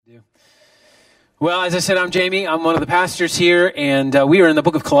Well, as I said, I'm Jamie. I'm one of the pastors here, and we are in the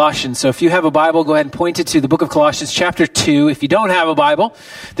book of Colossians. So if you have a Bible, go ahead and point it to the book of Colossians chapter 2. If you don't have a Bible,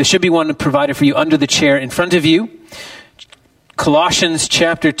 there should be one provided for you under the chair in front of you. Colossians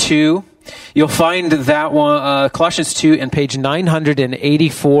chapter 2. You'll find that one, Colossians 2, and page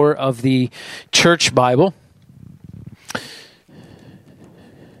 984 of the Church Bible.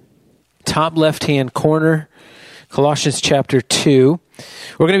 Top left-hand corner, Colossians chapter 2.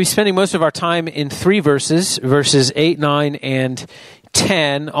 We're going to be spending most of our time in three verses, verses 8, 9, and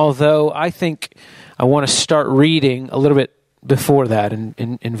 10, although I think I want to start reading a little bit before that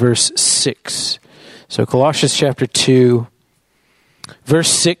in verse 6. So Colossians chapter 2, verse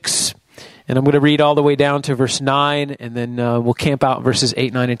 6, and I'm going to read all the way down to verse 9, and then we'll camp out verses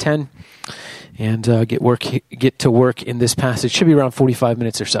 8, 9, and 10, and get to work in this passage. It should be around 45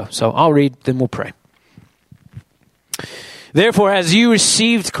 minutes or so. So I'll read, then we'll pray. Therefore, as you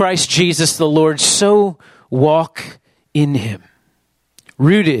received Christ Jesus the Lord, so walk in him,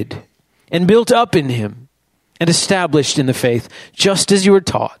 rooted and built up in him, and established in the faith, just as you were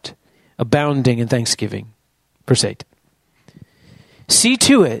taught, abounding in thanksgiving. Verse 8. See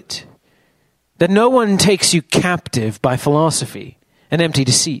to it that no one takes you captive by philosophy and empty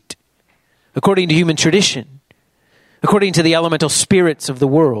deceit, according to human tradition, according to the elemental spirits of the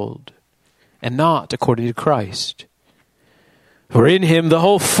world, and not according to Christ. For in him the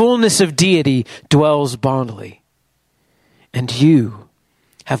whole fullness of deity dwells bodily, and you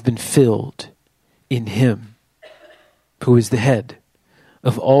have been filled in him, who is the head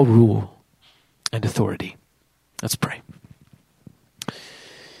of all rule and authority. Let's pray.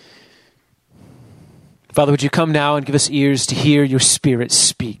 Father, would you come now and give us ears to hear your Spirit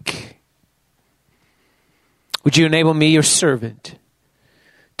speak? Would you enable me, your servant,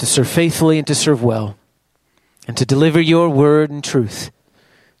 to serve faithfully and to serve well, and to deliver your word and truth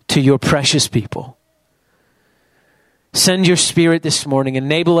to your precious people. Send your Spirit this morning.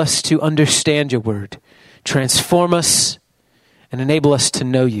 Enable us to understand your word. Transform us and enable us to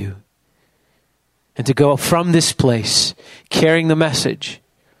know you. And to go from this place carrying the message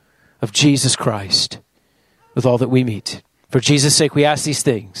of Jesus Christ with all that we meet. For Jesus' sake, we ask these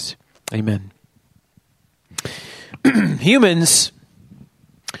things. Amen. Humans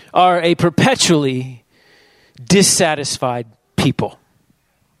are a perpetually dissatisfied people.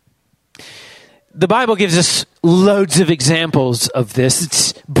 The Bible gives us loads of examples of this.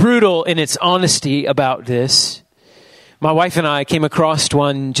 It's brutal in its honesty about this. My wife and I came across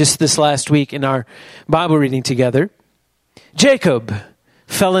one just this last week in our Bible reading together. Jacob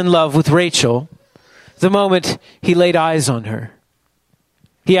fell in love with Rachel the moment he laid eyes on her.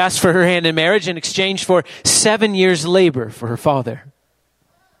 He asked for her hand in marriage in exchange for 7 years' labor for her father.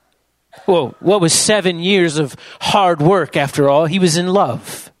 Well, what was 7 years of hard work after all? He was in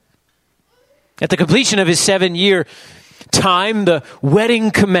love. At the completion of his 7-year time, the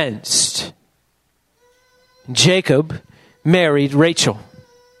wedding commenced. Jacob married Rachel.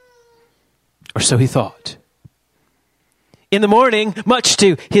 Or so he thought. In the morning, much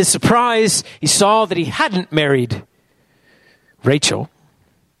to his surprise, he saw that he hadn't married Rachel,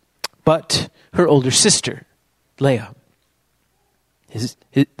 but her older sister, Leah.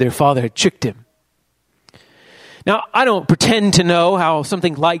 Their father had tricked him. Now, I don't pretend to know how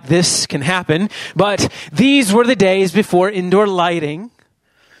something like this can happen, but these were the days before indoor lighting,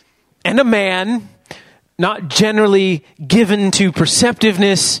 and a man, not generally given to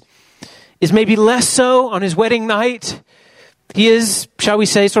perceptiveness, is maybe less so on his wedding night. He is, shall we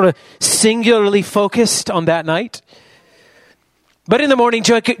say, sort of singularly focused on that night. But in the morning,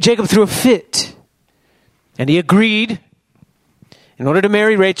 Jacob threw a fit, and he agreed. In order to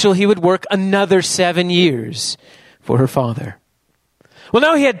marry Rachel, he would work another 7 years for her father. Well,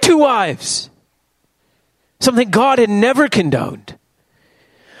 now he had 2 wives, something God had never condoned.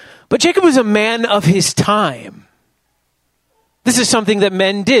 But Jacob was a man of his time. This is something that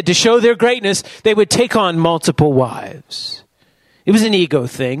men did. To show their greatness, they would take on multiple wives. It was an ego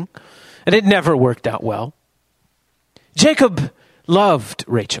thing, and it never worked out well. Jacob loved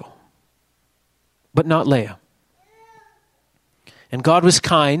Rachel, but not Leah. And God was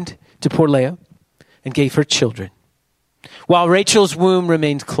kind to poor Leah and gave her children, while Rachel's womb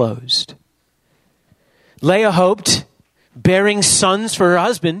remained closed. Leah hoped bearing sons for her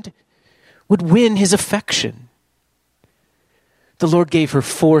husband would win his affection. The Lord gave her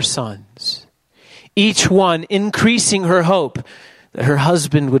 4 sons, each one increasing her hope that her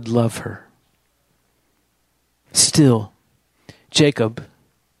husband would love her. Still, Jacob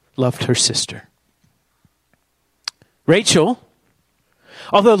loved her sister. Rachel,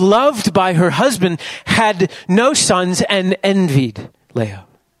 although loved by her husband, had no sons and envied Leah.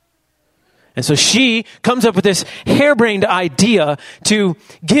 And so she comes up with this harebrained idea to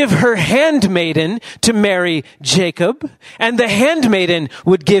give her handmaiden to marry Jacob, and the handmaiden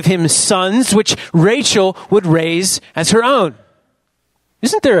would give him sons, which Rachel would raise as her own.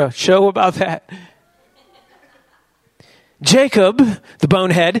 Isn't there a show about that? Jacob, the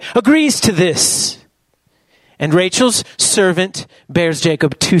bonehead, agrees to this. And Rachel's servant bears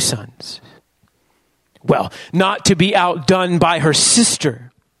Jacob 2 sons. Well, not to be outdone by her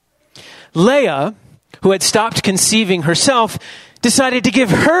sister, Leah, who had stopped conceiving herself, decided to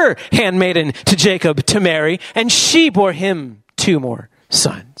give her handmaiden to Jacob to marry, and she bore him 2 more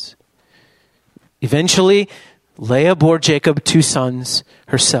sons. Eventually, Leah bore Jacob 2 sons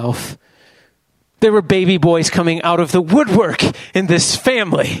herself. There were baby boys coming out of the woodwork in this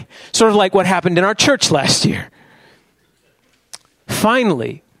family, sort of like what happened in our church last year.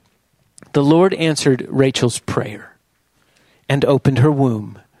 Finally, the Lord answered Rachel's prayer and opened her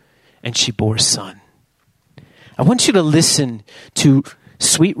womb, and she bore a son. I want you to listen to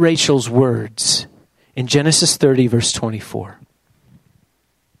sweet Rachel's words in Genesis 30, verse 24.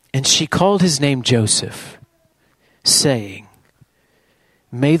 And she called his name Joseph, saying,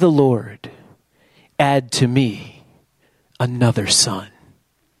 "May the Lord add to me another son."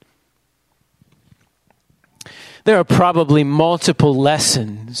 There are probably multiple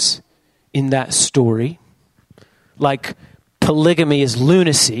lessons in that story, like polygamy is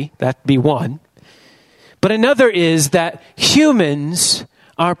lunacy, that'd be one. But another is that humans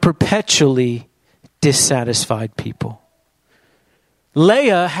are perpetually dissatisfied people.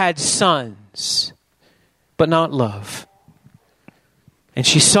 Leah had sons, but not love. And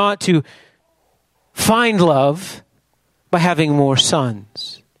she sought to find love by having more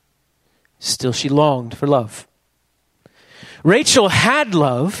sons. Still, she longed for love. Rachel had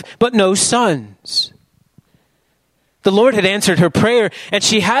love, but no sons. The Lord had answered her prayer, and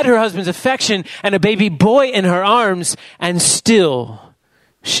she had her husband's affection and a baby boy in her arms, and still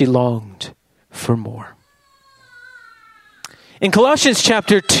she longed for more. In Colossians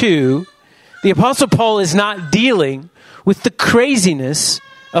chapter 2, the Apostle Paul is not dealing with the craziness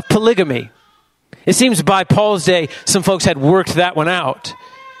of polygamy. It seems by Paul's day, some folks had worked that one out.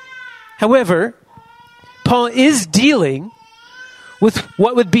 However, Paul is dealing with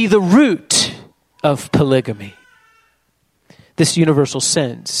what would be the root of polygamy. This universal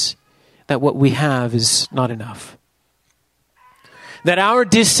sense that what we have is not enough. That our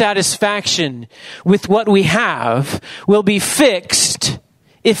dissatisfaction with what we have will be fixed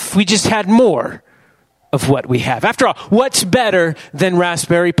if we just had more of what we have. After all, what's better than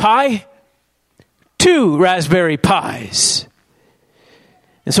Raspberry Pi? 2 Raspberry Pis.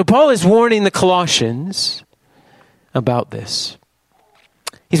 And so Paul is warning the Colossians about this.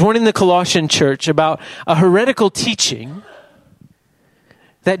 He's warning the Colossian church about a heretical teaching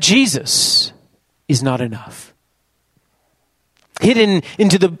that Jesus is not enough. Hidden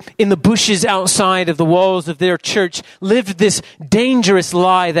in the bushes outside of the walls of their church lived this dangerous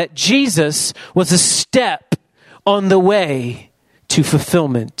lie that Jesus was a step on the way to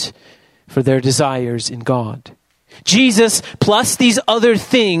fulfillment for their desires in God. Jesus plus these other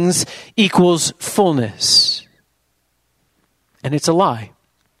things equals fullness. And it's a lie,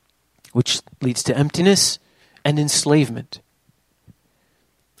 which leads to emptiness and enslavement.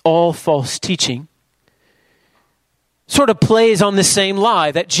 All false teaching sort of plays on the same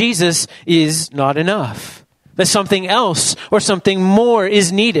lie that Jesus is not enough, that something else or something more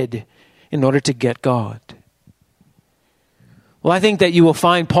is needed in order to get God. Well, I think that you will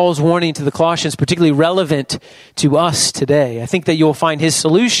find Paul's warning to the Colossians particularly relevant to us today. I think that you will find his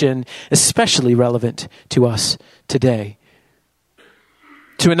solution especially relevant to us today.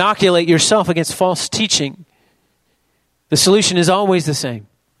 To inoculate yourself against false teaching, the solution is always the same.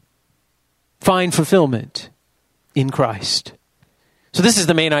 Find fulfillment in Christ. So this is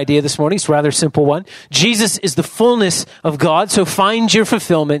the main idea this morning. It's a rather simple one. Jesus is the fullness of God, so find your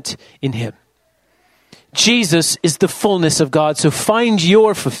fulfillment in him. Jesus is the fullness of God, so find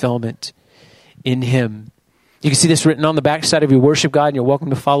your fulfillment in him. You can see this written on the backside of your worship guide, and you're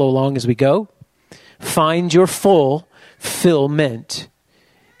welcome to follow along as we go. Find your fulfillment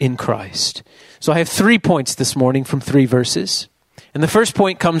in Christ. So I have 3 points this morning from 3 verses. And the first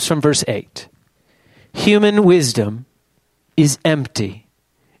point comes from verse 8. Human wisdom is empty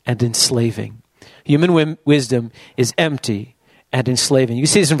and enslaving. Human wisdom is empty and enslaving. You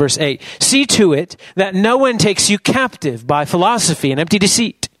see this in verse 8. See to it that no one takes you captive by philosophy and empty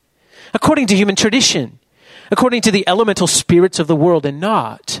deceit, according to human tradition, according to the elemental spirits of the world, and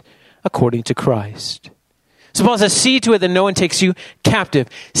not according to Christ. So Paul says, see to it that no one takes you captive.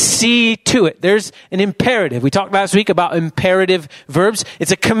 See to it. There's an imperative. We talked last week about imperative verbs.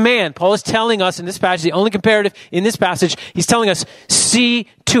 It's a command. Paul is telling us in this passage, the only imperative in this passage, he's telling us, see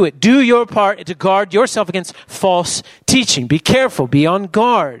to it. Do your part to guard yourself against false teaching. Be careful. Be on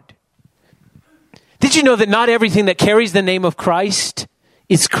guard. Did you know that not everything that carries the name of Christ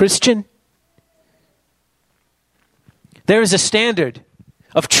is Christian? There is a standard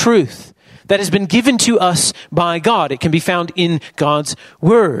of truth that has been given to us by God. It can be found in God's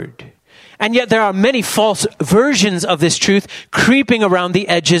word. And yet there are many false versions of this truth creeping around the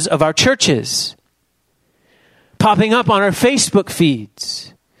edges of our churches, popping up on our Facebook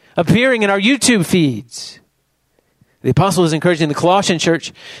feeds, appearing in our YouTube feeds. The apostle is encouraging the Colossian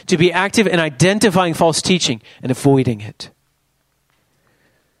church to be active in identifying false teaching and avoiding it.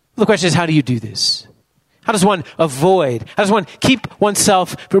 The question is, how do you do this? How does one avoid? How does one keep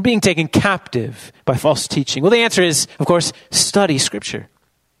oneself from being taken captive by false teaching? Well, the answer is, of course, study Scripture.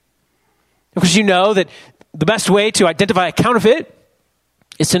 Of course, you know that the best way to identify a counterfeit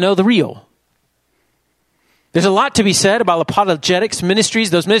is to know the real. There's a lot to be said about apologetics ministries,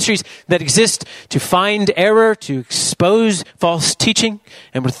 those ministries that exist to find error, to expose false teaching,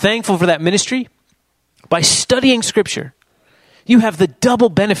 and we're thankful for that ministry. By studying Scripture, you have the double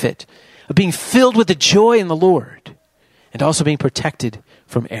benefit of being filled with the joy in the Lord and also being protected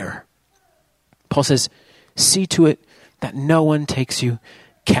from error. Paul says, see to it that no one takes you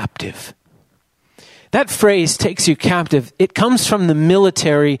captive. That phrase, takes you captive, it comes from the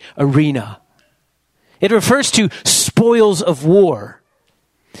military arena. It refers to spoils of war.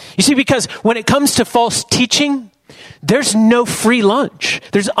 You see, because when it comes to false teaching, there's no free lunch.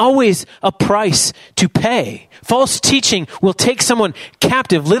 There's always a price to pay. False teaching will take someone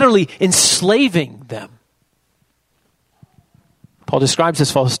captive, literally enslaving them. Paul describes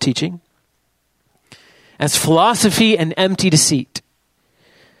this false teaching as philosophy and empty deceit,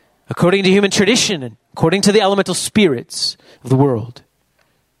 according to human tradition and according to the elemental spirits of the world.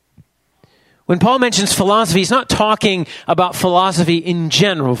 When Paul mentions philosophy, he's not talking about philosophy in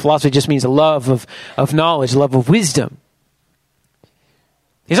general. Philosophy just means a love of knowledge, a love of wisdom.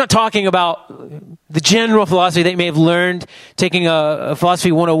 He's not talking about the general philosophy that you may have learned taking a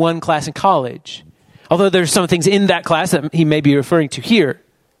Philosophy 101 class in college. Although there's some things in that class that he may be referring to here.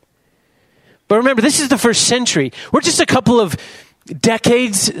 But remember, this is the first century. We're just a couple of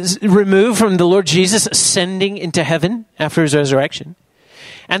decades removed from the Lord Jesus ascending into heaven after his resurrection.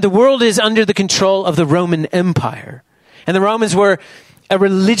 And the world is under the control of the Roman Empire. And the Romans were a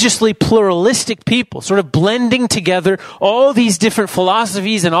religiously pluralistic people, sort of blending together all these different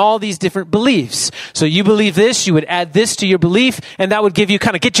philosophies and all these different beliefs. So you believe this, you would add this to your belief, and that would get you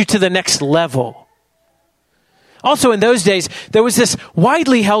to the next level. Also in those days, there was this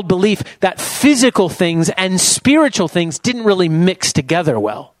widely held belief that physical things and spiritual things didn't really mix together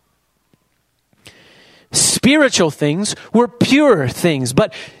well. Spiritual things were pure things,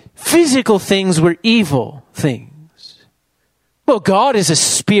 but physical things were evil things. Well, God is a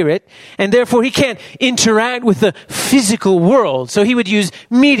spirit, and therefore he can't interact with the physical world. So he would use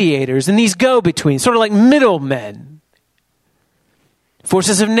mediators and these go-betweens, sort of like middlemen.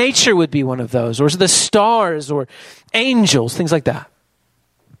 Forces of nature would be one of those, or the stars, or angels, things like that.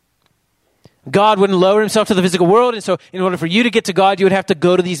 God wouldn't lower himself to the physical world, and so in order for you to get to God, you would have to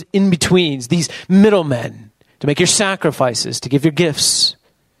go to these in-betweens, these middlemen, to make your sacrifices, to give your gifts.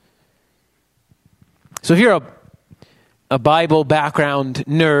 So if you're a Bible background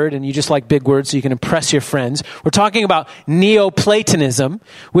nerd and you just like big words so you can impress your friends, we're talking about Neoplatonism,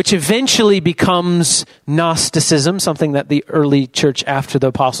 which eventually becomes Gnosticism, something that the early church after the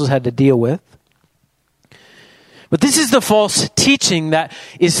apostles had to deal with. But this is the false teaching that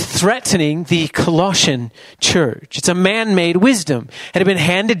is threatening the Colossian church. It's a man-made wisdom. It had been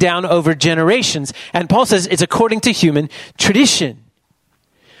handed down over generations. And Paul says it's according to human tradition.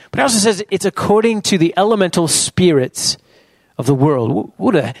 But he also says it's according to the elemental spirits of the world.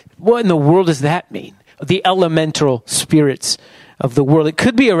 What in the world does that mean? The elemental spirits of the world. It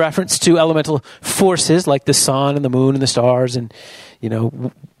could be a reference to elemental forces like the sun and the moon and the stars and,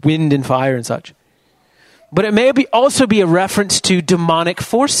 wind and fire and such. But it may also be a reference to demonic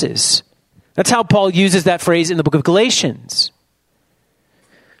forces. That's how Paul uses that phrase in the book of Galatians.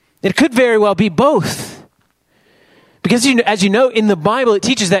 It could very well be both. Because as you know, in the Bible, it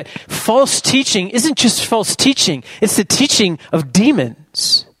teaches that false teaching isn't just false teaching. It's the teaching of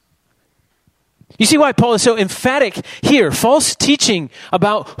demons. You see why Paul is so emphatic here. False teaching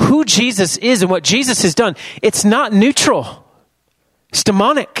about who Jesus is and what Jesus has done. It's not neutral. It's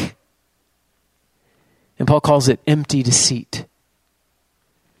demonic. And Paul calls it empty deceit.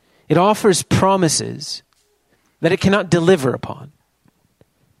 It offers promises that it cannot deliver upon.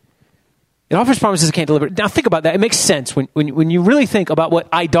 It offers promises it can't deliver. Now think about that. It makes sense when you really think about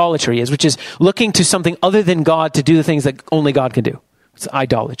what idolatry is, which is looking to something other than God to do the things that only God can do. It's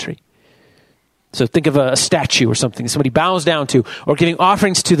idolatry. So think of a statue or something somebody bows down to, or giving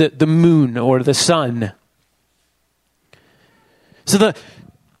offerings to the moon or the sun. So the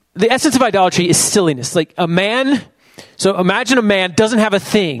essence of idolatry is silliness. Like so imagine a man doesn't have a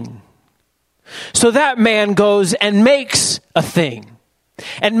thing. So that man goes and makes a thing.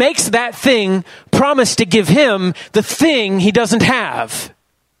 And makes that thing promise to give him the thing he doesn't have.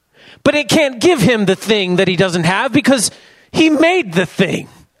 But it can't give him the thing that he doesn't have because he made the thing.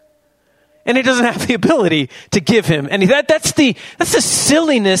 And it doesn't have the ability to give him. And that's the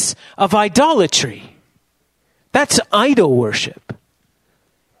silliness of idolatry. That's idol worship.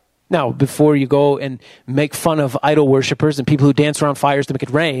 Now, before you go and make fun of idol worshipers and people who dance around fires to make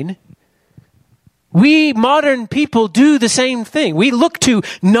it rain, we modern people do the same thing. We look to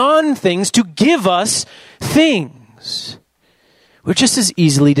non-things to give us things. We're just as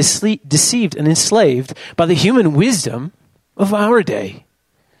easily deceived and enslaved by the human wisdom of our day.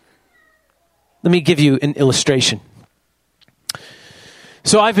 Let me give you an illustration.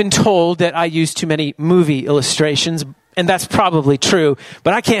 So I've been told that I use too many movie illustrations, and that's probably true,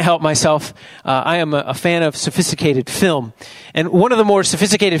 but I can't help myself. I am a fan of sophisticated film. And one of the more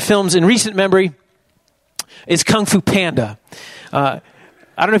sophisticated films in recent memory is Kung Fu Panda. I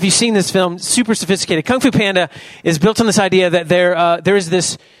don't know if you've seen this film, super sophisticated. Kung Fu Panda is built on this idea that there is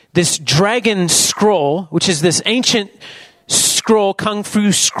this dragon scroll, which is this ancient scroll, Kung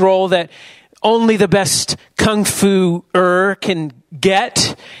Fu scroll, that only the best Kung Fu-er can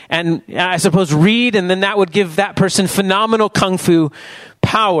get and I suppose read, and then that would give that person phenomenal Kung Fu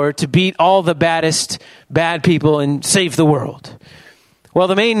power to beat all the baddest bad people and save the world. Well,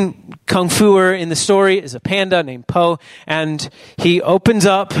 the main Kung Fu-er in the story is a panda named Po, and he opens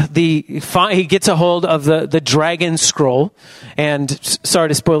up he gets a hold of the dragon scroll, and sorry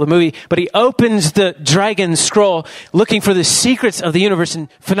to spoil the movie, but he opens the dragon scroll looking for the secrets of the universe and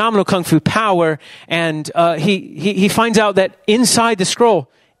phenomenal Kung Fu power, and he finds out that inside the scroll,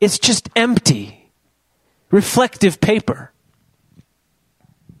 it's just empty, reflective paper.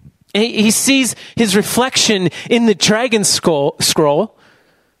 And he sees his reflection in the dragon scroll,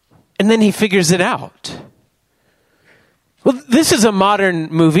 and then he figures it out. Well, this is a modern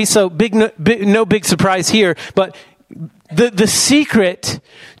movie, so no big surprise here. But the secret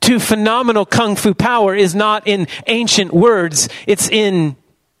to phenomenal Kung Fu power is not in ancient words. It's in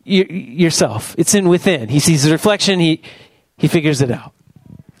yourself. It's in within. He sees the reflection. He figures it out.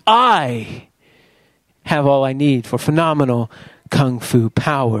 I have all I need for phenomenal Kung Fu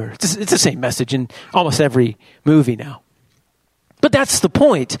power. It's the same message in almost every movie now. But that's the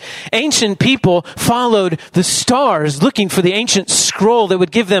point. Ancient people followed the stars looking for the ancient scroll that would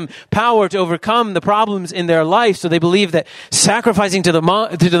give them power to overcome the problems in their life. So they believed that sacrificing to the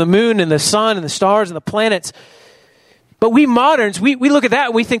moon and the sun and the stars and the planets. But we moderns, we look at that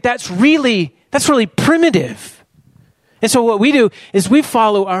and we think that's really primitive. And so what we do is we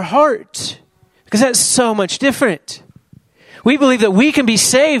follow our heart, because that's so much different. We believe that we can be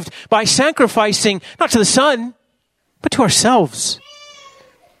saved by sacrificing not to the sun, but to ourselves.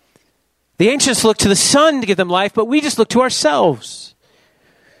 The ancients looked to the sun to give them life, but we just look to ourselves.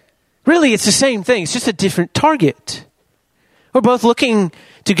 Really, it's the same thing. It's just a different target. We're both looking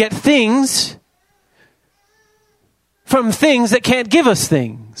to get things from things that can't give us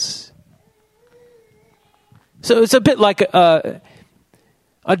things. So it's a bit like a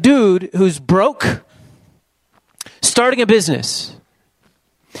dude who's broke, starting a business.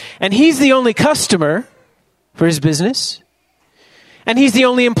 And he's the only customer for his business. And he's the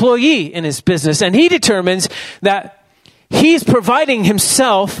only employee in his business. And he determines that he's providing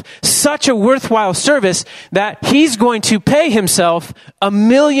himself such a worthwhile service that he's going to pay himself $1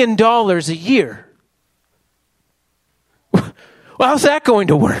 million a year. Well, how's that going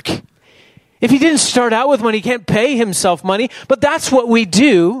to work? If he didn't start out with money, he can't pay himself money. But that's what we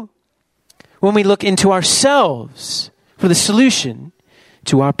do when we look into ourselves for the solution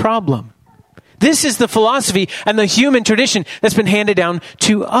to our problem. This is the philosophy and the human tradition that's been handed down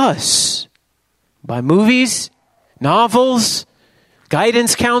to us by movies, novels,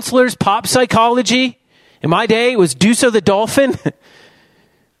 guidance counselors, pop psychology. In my day, it was Duso the dolphin.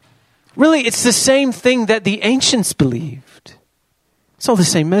 Really, it's the same thing that the ancients believed. It's all the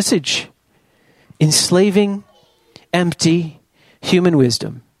same message. Enslaving, empty human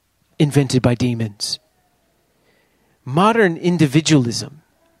wisdom invented by demons. Modern individualism,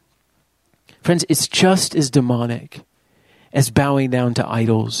 friends, it's just as demonic as bowing down to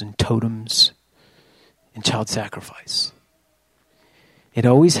idols and totems in child sacrifice. It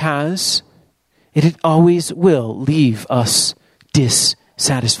always has, it always will leave us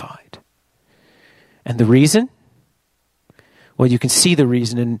dissatisfied. And the reason? Well, you can see the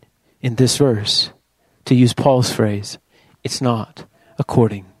reason in this verse. To use Paul's phrase, it's not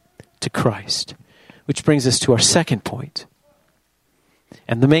according to Christ. Which brings us to our second point.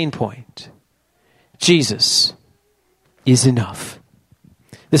 And the main point. Jesus is enough.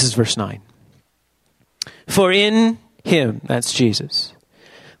 This is verse 9. For in him, that's Jesus,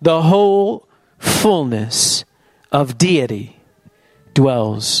 the whole fullness of deity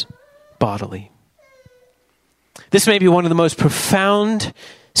dwells bodily. This may be one of the most profound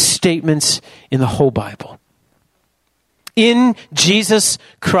statements in the whole Bible. In Jesus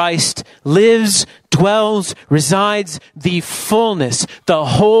Christ lives, dwells, resides the fullness, the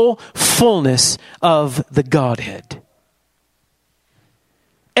whole fullness of the Godhead.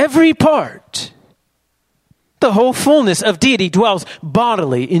 Every part, the whole fullness of deity dwells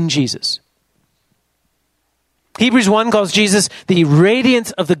bodily in Jesus. Hebrews 1 calls Jesus the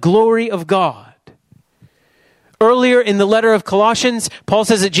radiance of the glory of God. Earlier in the letter of Colossians, Paul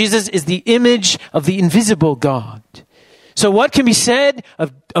says that Jesus is the image of the invisible God. So what can be said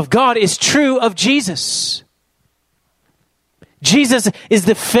of God is true of Jesus. Jesus is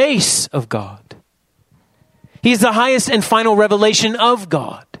the face of God. He is the highest and final revelation of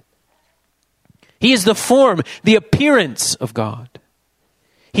God. He is the form, the appearance of God.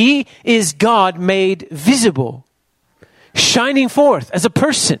 He is God made visible, shining forth as a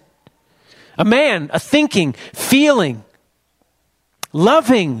person, a man, a thinking, feeling,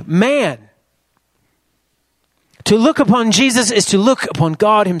 loving man. To look upon Jesus is to look upon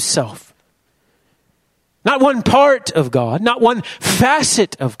God himself. Not one part of God, not one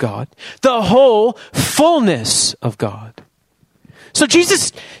facet of God, the whole fullness of God. So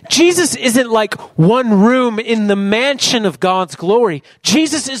Jesus isn't like one room in the mansion of God's glory.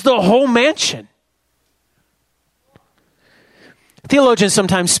 Jesus is the whole mansion. Theologians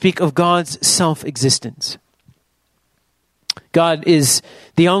sometimes speak of God's self-existence. God is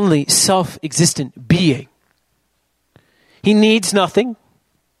the only self-existent being. He needs nothing.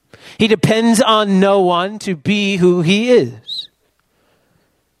 He depends on no one to be who he is.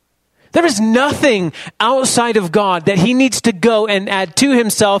 There is nothing outside of God that he needs to go and add to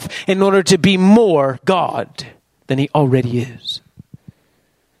himself in order to be more God than he already is.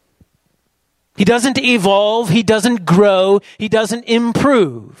 He doesn't evolve. He doesn't grow. He doesn't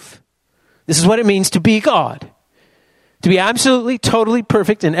improve. This is what it means to be God. To be absolutely, totally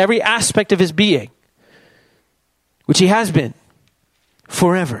perfect in every aspect of his being, which he has been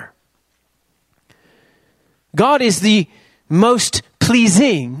forever. God is the most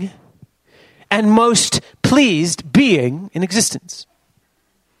pleasing and most pleased being in existence.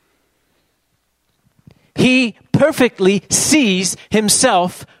 He perfectly sees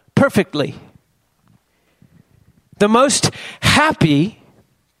himself perfectly. The most happy,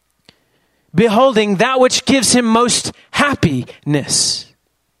 beholding that which gives him most happiness.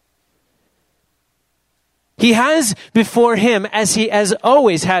 He has before him, as he has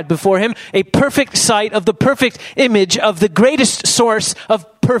always had before him, a perfect sight of the perfect image of the greatest source of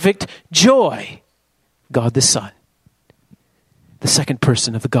perfect joy, God the Son, the second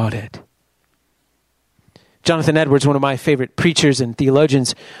person of the Godhead. Jonathan Edwards, one of my favorite preachers and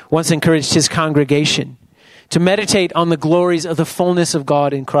theologians, once encouraged his congregation to meditate on the glories of the fullness of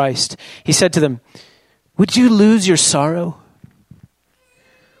God in Christ. He said to them, "Would you lose your sorrow?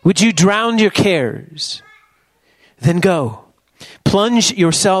 Would you drown your cares? Then go, plunge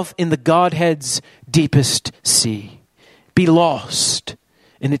yourself in the Godhead's deepest sea. Be lost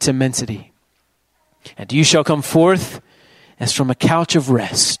in its immensity. And you shall come forth as from a couch of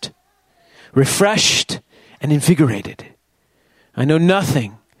rest, refreshed and invigorated. I know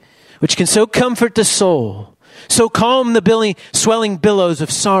nothing which can so comfort the soul, so calm the swelling billows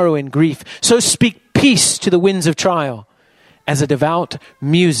of sorrow and grief, so speak peace to the winds of trial, as a devout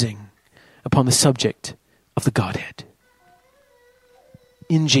musing upon the subject of the Godhead."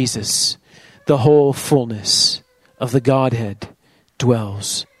 In Jesus, the whole fullness of the Godhead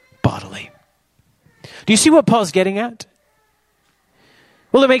dwells bodily. Do you see what Paul's getting at?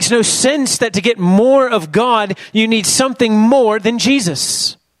 Well, it makes no sense that to get more of God, you need something more than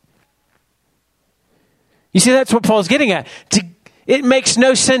Jesus. You see, that's what Paul's getting at. It makes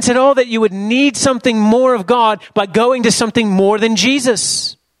no sense at all that you would need something more of God by going to something more than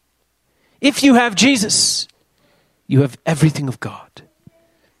Jesus. If you have Jesus, you have everything of God.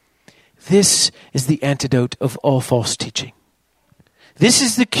 This is the antidote of all false teaching. This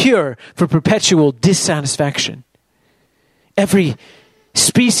is the cure for perpetual dissatisfaction. Every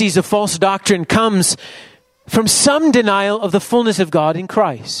species of false doctrine comes from some denial of the fullness of God in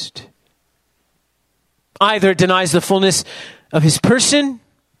Christ. Either it denies the fullness of his person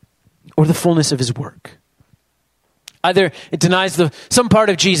or the fullness of his work. Either it denies some part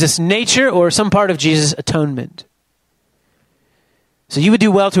of Jesus' nature or some part of Jesus' atonement. So you would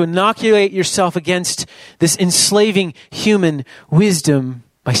do well to inoculate yourself against this enslaving human wisdom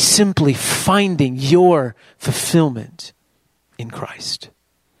by simply finding your fulfillment in Christ.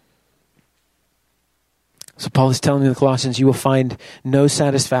 So Paul is telling the Colossians, you will find no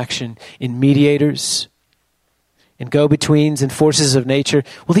satisfaction in mediators, in go-betweens, and forces of nature.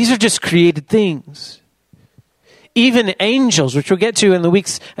 Well, these are just created things. Even angels, which we'll get to in the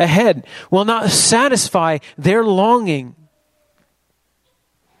weeks ahead, will not satisfy their longing.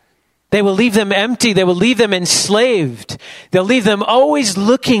 They will leave them empty. They will leave them enslaved. They'll leave them always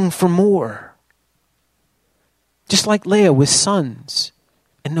looking for more. Just like Leah with sons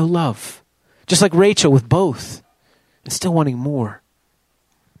and no love. Just like Rachel with both and still wanting more.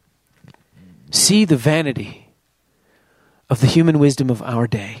 See the vanity of the human wisdom of our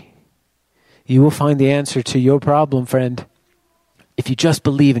day. You will find the answer to your problem, friend, if you just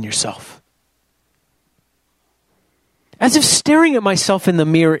believe in yourself. As if staring at myself in the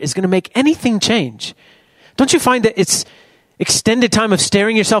mirror is going to make anything change. Don't you find that it's extended time of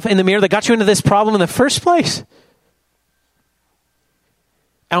staring yourself in the mirror that got you into this problem in the first place?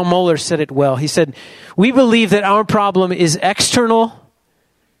 Al Mohler said it well. He said, we believe that our problem is external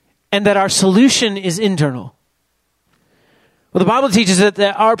and that our solution is internal. Well, the Bible teaches that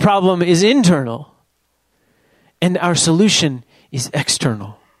our problem is internal and our solution is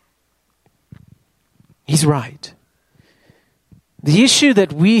external. He's right. The issue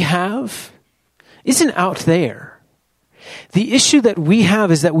that we have isn't out there. The issue that we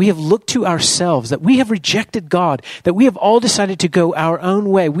have is that we have looked to ourselves, that we have rejected God, that we have all decided to go our own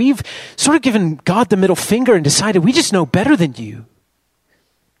way. We've sort of given God the middle finger and decided we just know better than you.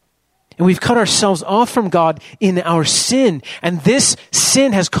 And we've cut ourselves off from God in our sin. And this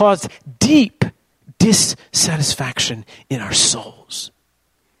sin has caused deep dissatisfaction in our souls.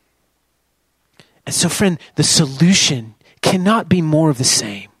 And so, friend, the solution cannot be more of the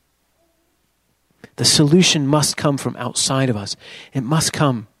same. The solution must come from outside of us. It must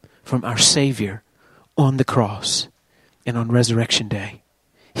come from our Savior on the cross and on Resurrection Day.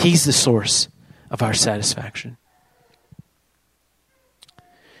 He's the source of our satisfaction.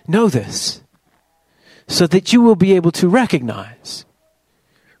 Know this, so that you will be able to recognize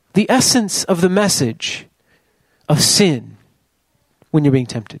the essence of the message of sin when you're being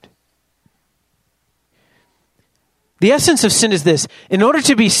tempted. The essence of sin is this: in order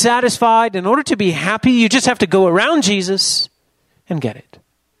to be satisfied, in order to be happy, you just have to go around Jesus and get it.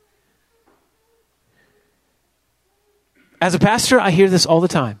 As a pastor, I hear this all the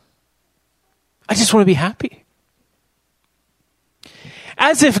time. I just want to be happy.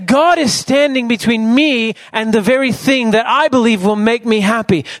 As if God is standing between me and the very thing that I believe will make me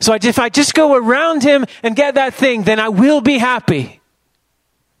happy. So if I just go around him and get that thing, then I will be happy.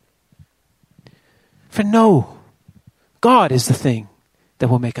 For no, God is the thing that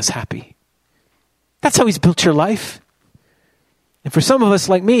will make us happy. That's how he's built your life. And for some of us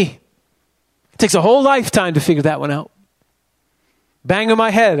like me, it takes a whole lifetime to figure that one out. Banging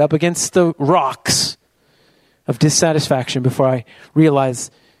my head up against the rocks of dissatisfaction before I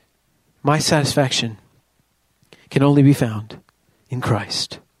realize my satisfaction can only be found in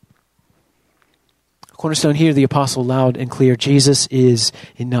Christ. Cornerstone, here the apostle loud and clear: Jesus is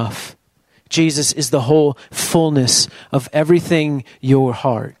enough. Jesus is the whole fullness of everything your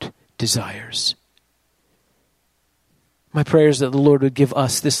heart desires. My prayer is that the Lord would give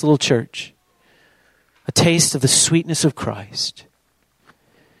us, this little church, a taste of the sweetness of Christ,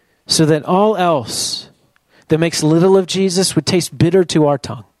 so that all else that makes little of Jesus would taste bitter to our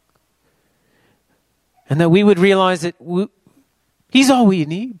tongue. And that we would realize that he's all we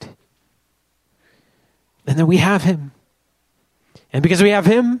need. And that we have him. And because we have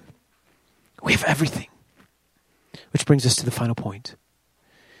him, we have everything. Which brings us to the final point.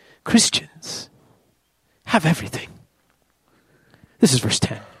 Christians have everything. This is verse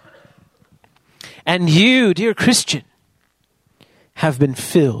 10. And you, dear Christian, have been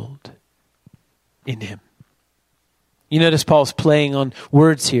filled in him. You notice Paul's playing on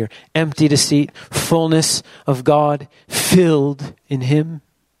words here. Empty deceit, fullness of God, filled in him,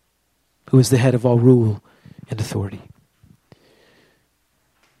 who is the head of all rule and authority.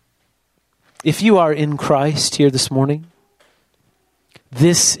 If you are in Christ here this morning,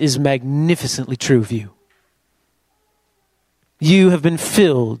 this is magnificently true of you. You have been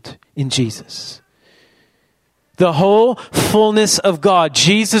filled in Jesus. the whole fullness of God,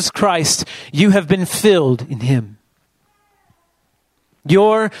 Jesus Christ, you have been filled in him.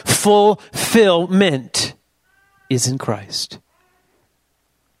 Your fulfillment is in Christ.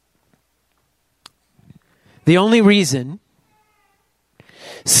 The only reason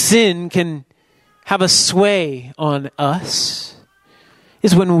sin can have a sway on us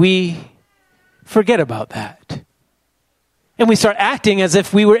is when we forget about that. And we start acting as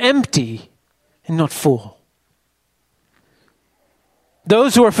if we were empty and not full.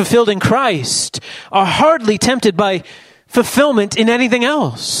 Those who are fulfilled in Christ are hardly tempted by fulfillment in anything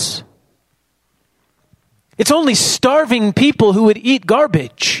else. It's only starving people who would eat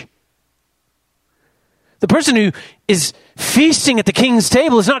garbage. The person who is feasting at the king's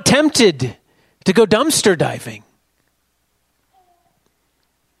table is not tempted to go dumpster diving.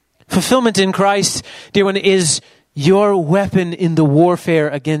 Fulfillment in Christ, dear one, is your weapon in the warfare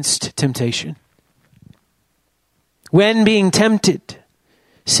against temptation. When being tempted,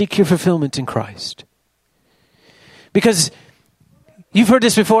 seek your fulfillment in Christ. Because you've heard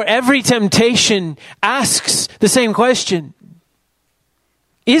this before, every temptation asks the same question.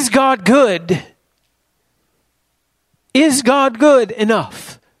 Is God good? Is God good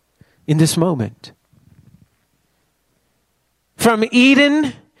enough in this moment? From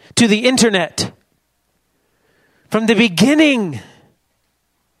Eden to the internet, from the beginning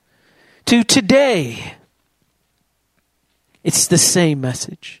to today, it's the same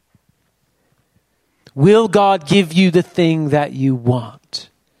message. Will God give you the thing that you want,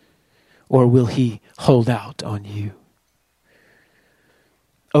 or will he hold out on you?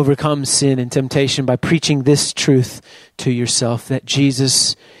 Overcome sin and temptation by preaching this truth to yourself, that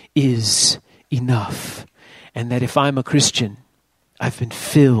Jesus is enough, and that if I'm a Christian, I've been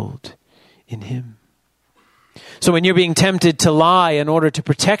filled in him. So when you're being tempted to lie in order to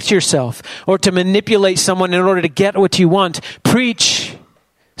protect yourself or to manipulate someone in order to get what you want, preach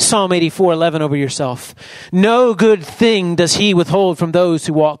Psalm 84:11 over yourself. No good thing does he withhold from those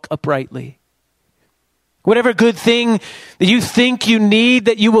who walk uprightly. Whatever good thing that you think you need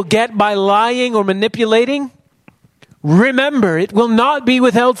that you will get by lying or manipulating, remember, it will not be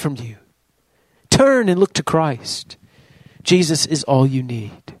withheld from you. Turn and look to Christ. Jesus is all you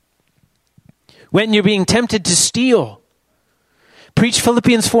need. When you're being tempted to steal, preach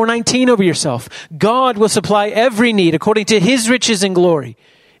Philippians 4:19 over yourself. God will supply every need according to his riches and glory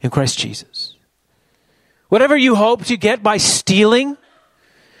in Christ Jesus. Whatever you hope to get by stealing,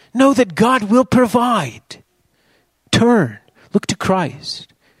 know that God will provide. Turn, look to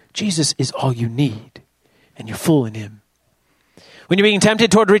Christ. Jesus is all you need, and you're full in him. When you're being tempted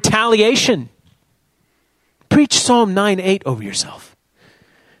toward retaliation, preach Psalm 9:8 over yourself.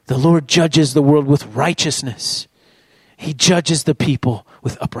 The Lord judges the world with righteousness. He judges the people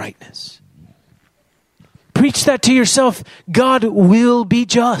with uprightness. Preach that to yourself. God will be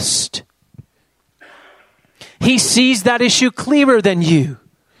just. He sees that issue clearer than you.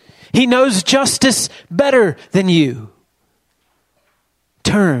 He knows justice better than you.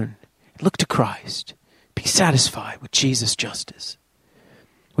 Turn, look to Christ. Be satisfied with Jesus' justice.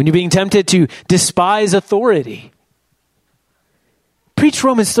 When you're being tempted to despise authority, preach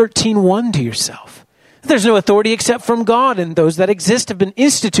Romans 13:1 to yourself. There's no authority except from God, and those that exist have been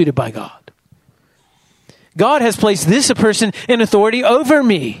instituted by God. God has placed this person in authority over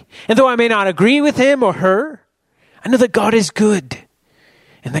me. And though I may not agree with him or her, I know that God is good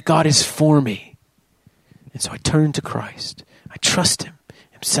and that God is for me. And so I turn to Christ. I trust him.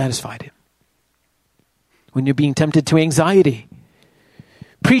 I'm satisfied in him. When you're being tempted to anxiety,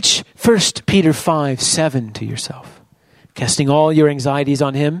 preach 1 Peter 5:7 to yourself. Casting all your anxieties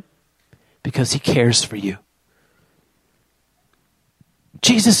on him because he cares for you.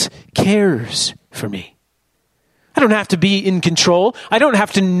 Jesus cares for me. I don't have to be in control. I don't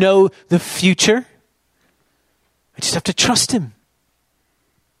have to know the future. I just have to trust him.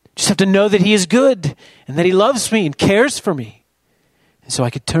 I just have to know that he is good and that he loves me and cares for me. And so I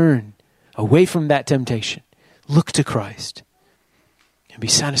could turn away from that temptation, look to Christ, and be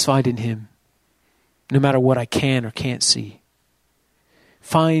satisfied in him, no matter what I can or can't see.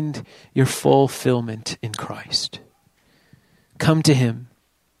 Find your fulfillment in Christ. Come to him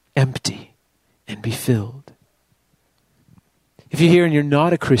empty and be filled. If you're here and you're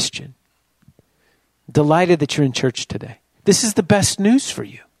not a Christian, delighted that you're in church today. This is the best news for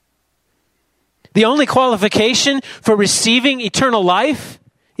you. The only qualification for receiving eternal life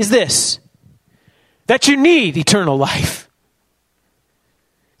is this: that you need eternal life.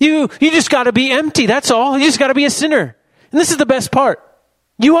 You just got to be empty, that's all. You just got to be a sinner. And this is the best part.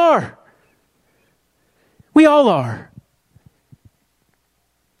 You are. We all are.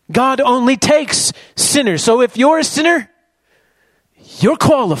 God only takes sinners. So if you're a sinner, you're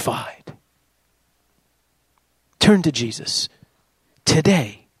qualified. Turn to Jesus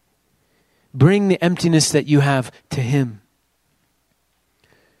today. Bring the emptiness that you have to him.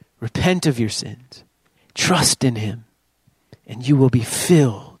 Repent of your sins. Trust in him. And you will be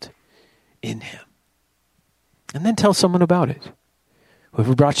filled in him. And then tell someone about it.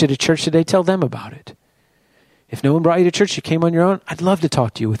 Whoever brought you to church today, tell them about it. If no one brought you to church, you came on your own, I'd love to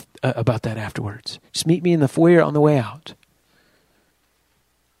talk to you about that afterwards. Just meet me in the foyer on the way out.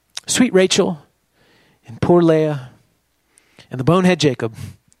 Sweet Rachel and poor Leah and the bonehead Jacob,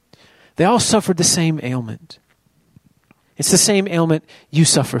 they all suffered the same ailment. It's the same ailment you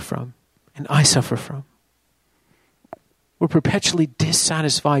suffer from and I suffer from. We're perpetually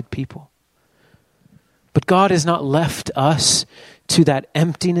dissatisfied people. But God has not left us to that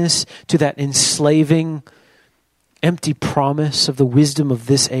emptiness, to that enslaving, empty promise of the wisdom of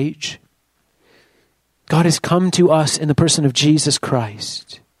this age. God has come to us in the person of Jesus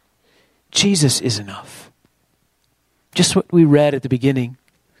Christ. Jesus is enough. Just what we read at the beginning.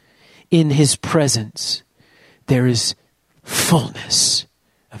 In his presence, there is fullness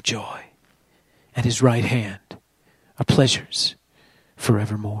of joy. At his right hand are pleasures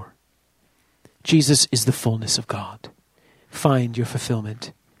forevermore. Jesus is the fullness of God. Find your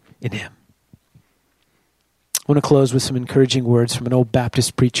fulfillment in him. I want to close with some encouraging words from an old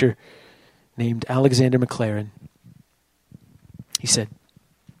Baptist preacher named Alexander McLaren. He said,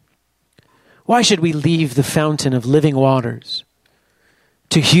 "Why should we leave the fountain of living waters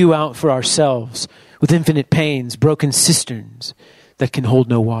to hew out for ourselves with infinite pains broken cisterns that can hold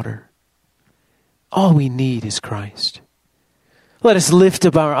no water? All we need is Christ. Let us lift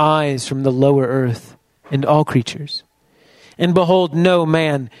up our eyes from the lower earth and all creatures, and behold no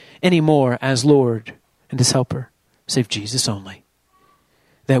man any more as Lord and as helper, save Jesus only,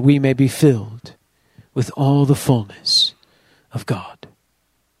 that we may be filled with all the fullness of God."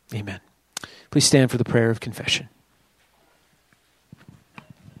 Amen. Please stand for the prayer of confession.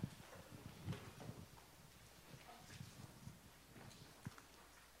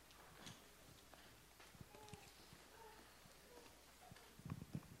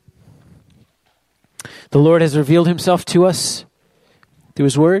 The Lord has revealed himself to us through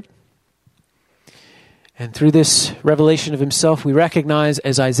his word. And through this revelation of himself, we recognize,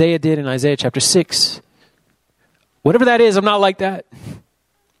 as Isaiah did in Isaiah chapter 6, whatever that is, I'm not like that.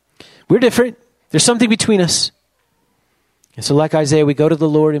 We're different. There's something between us. And so like Isaiah, we go to the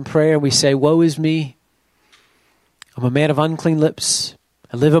Lord in prayer and we say, "Woe is me. I'm a man of unclean lips.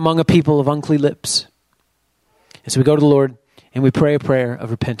 I live among a people of unclean lips." And so we go to the Lord and we pray a prayer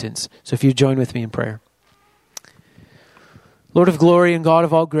of repentance. So if you join with me in prayer. Lord of glory and God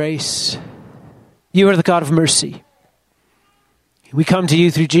of all grace, you are the God of mercy. We come to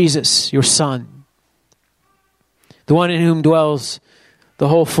you through Jesus, your Son, the one in whom dwells the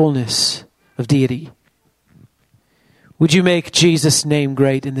whole fullness of deity. Would you make Jesus' name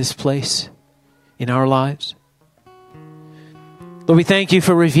great in this place, in our lives? Lord, we thank you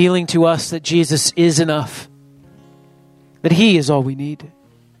for revealing to us that Jesus is enough, that he is all we need.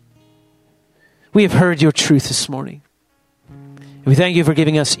 We have heard your truth this morning. And we thank you for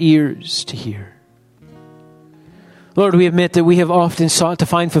giving us ears to hear. Lord, we admit that we have often sought to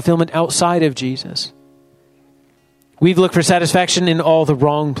find fulfillment outside of Jesus. We've looked for satisfaction in all the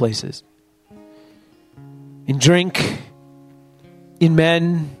wrong places. In drink, in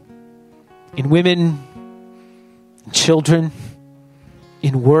men, in women, in children,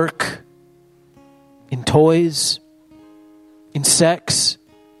 in work, in toys, in sex,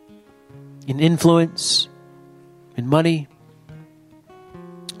 in influence, in money.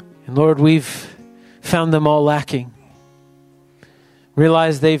 And Lord, we've found them all lacking.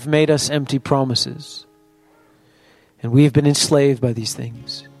 Realize they've made us empty promises. And we've been enslaved by these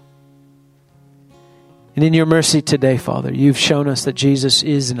things. And in your mercy today, Father, you've shown us that Jesus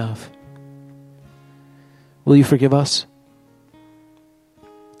is enough. Will you forgive us?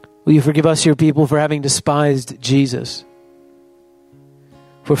 Will you forgive us, your people, for having despised Jesus?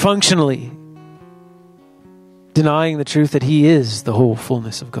 For functionally denying the truth that he is the whole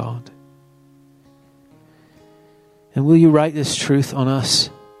fullness of God. And will you write this truth on us?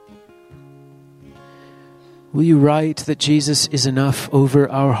 Will you write that Jesus is enough over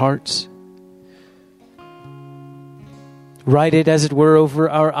our hearts? Write it, as it were, over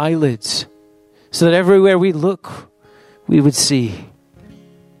our eyelids, so that everywhere we look, we would see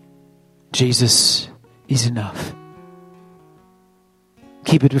Jesus is enough.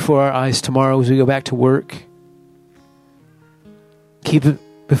 Keep it before our eyes tomorrow as we go back to work. Keep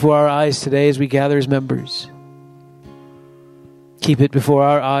it before our eyes today as we gather as members. Keep it before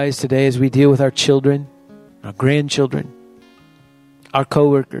our eyes today as we deal with our children, our grandchildren, our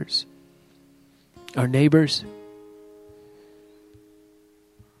coworkers, our neighbors.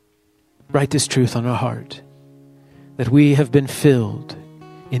 Write this truth on our heart, that we have been filled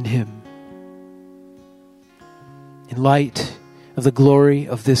in Him. In light of the glory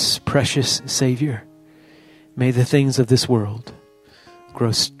of this precious Savior, may the things of this world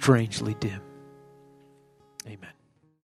grow strangely dim. Amen.